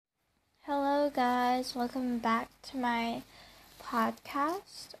guys, welcome back to my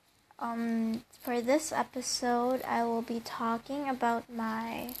podcast. For this episode, I will be talking about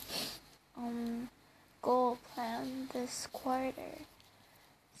my goal plan this quarter.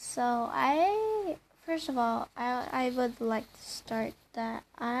 So first of all, I would like to start that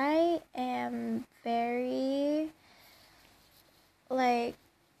I am I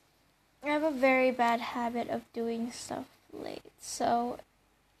have a very bad habit of doing stuff late. So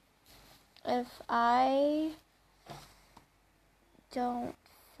if I don't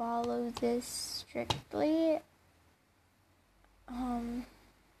follow this strictly, I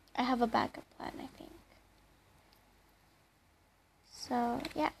have a backup plan, I think. So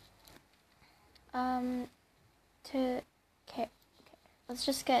yeah. Okay, let's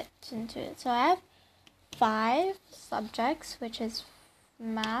just get into it. So I have 5 subjects, which is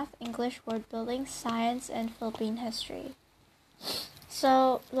math, English, word building, science, and Philippine history.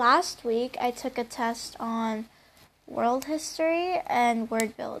 So last week I took a test on world history and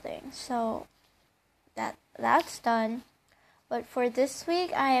word building. So that's done. But for this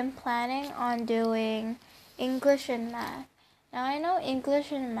week I am planning on doing English and math. Now I know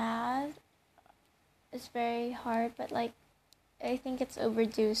English and math is very hard, but I think it's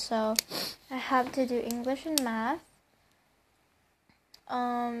overdue. So I have to do English and math.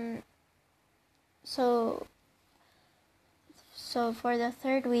 So for the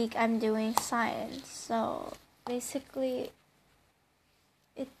 3rd week, I'm doing science. So basically,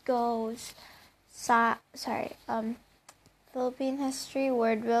 it goes Philippine history,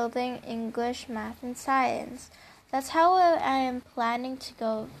 word building, English, math, and science. That's how I am planning to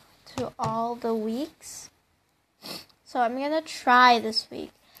go through all the weeks. So I'm gonna try this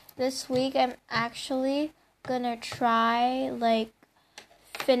week. This week, I'm actually gonna try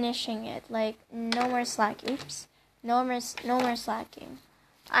finishing it. No more slacking. No more slacking.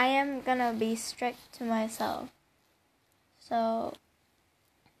 I am gonna be strict to myself. So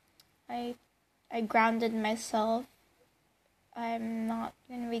I grounded myself. I'm not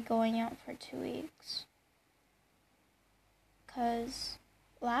gonna be going out for 2 weeks. 'Cause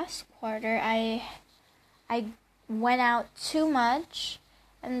last quarter I went out too much,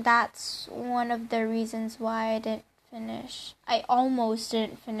 and that's one of the reasons why I didn't finish. I almost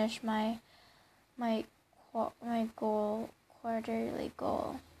didn't finish my quarterly goal.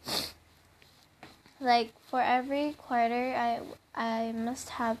 For every quarter, I must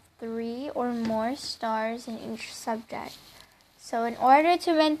have 3 or more stars in each subject. So in order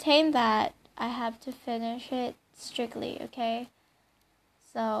to maintain that, I have to finish it strictly, okay?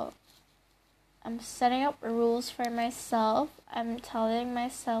 So I'm setting up rules for myself. I'm telling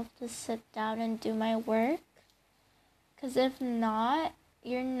myself to sit down and do my work. 'Cause if not,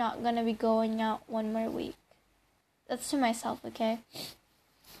 you're not going to be going out one more week. That's to myself, okay?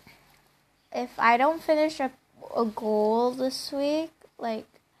 If I don't finish a goal this week, if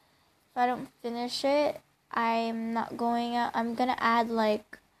I don't finish it, I'm not going out. I'm going to add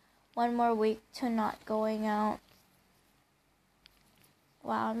one more week to not going out.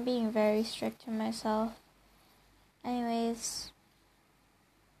 Wow, I'm being very strict to myself. Anyways,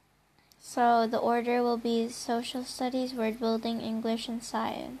 so the order will be social studies, word building, English, and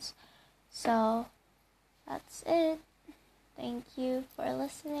science. So that's it. Thank you for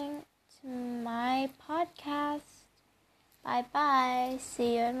listening to my podcast. Bye-bye.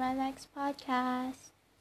 See you in my next podcast.